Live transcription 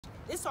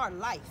This our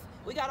life.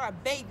 We got our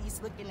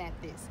babies looking at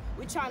this.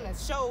 We're trying to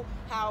show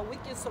how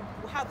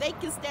they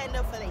can stand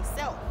up for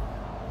themselves.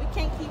 We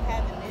can't keep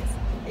having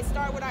this. It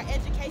started with our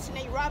education.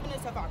 They robbing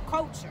us of our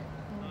culture.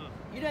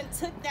 You done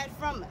took that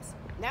from us.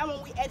 Now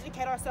when we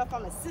educate ourselves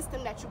on the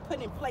system that you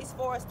put in place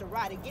for us to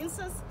ride against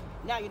us,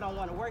 now you don't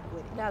want to work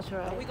with it. That's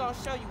right. But we're going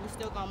to show you we're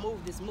still going to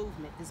move this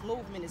movement. This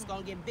movement is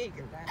going to get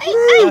bigger.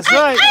 That's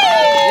right.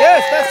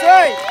 Yes, that's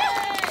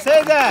right.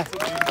 Say that.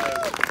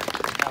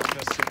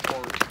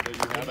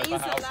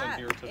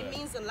 It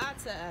means a lot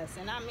to us.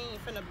 And I mean,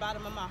 from the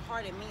bottom of my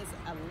heart, it means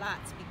a lot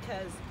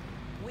because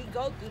we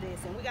go through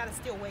this and we got to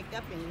still wake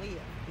up and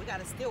live. We got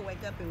to still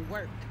wake up and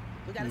work.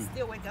 We got to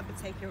still wake up and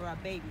take care of our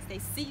babies. They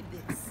see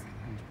this.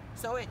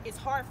 So it's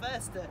hard for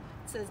us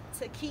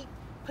to keep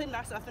putting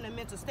ourselves in a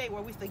mental state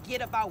where we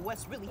forget about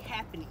what's really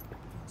happening.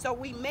 So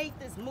we made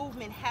this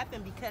movement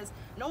happen because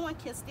no one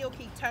can still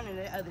keep turning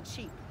the other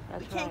cheek.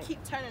 We can't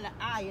keep turning the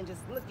eye and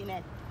just looking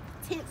at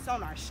tents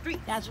on our street.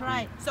 That's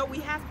right. So we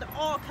have to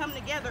all come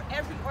together,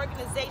 every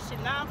organization,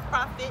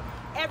 nonprofit,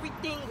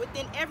 everything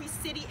within every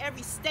city,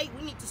 every state,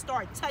 we need to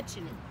start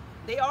touching it.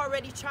 They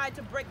already tried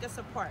to break us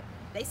apart.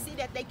 They see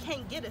that they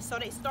can't get us, so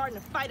they starting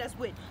to fight us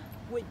with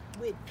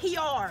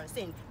PRs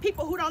and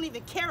people who don't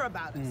even care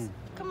about us.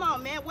 Come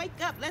on, man, wake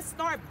up. Let's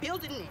start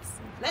building this.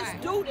 Let's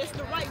do this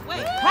the right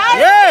way.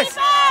 Yes,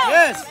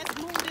 yes. Let's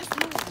move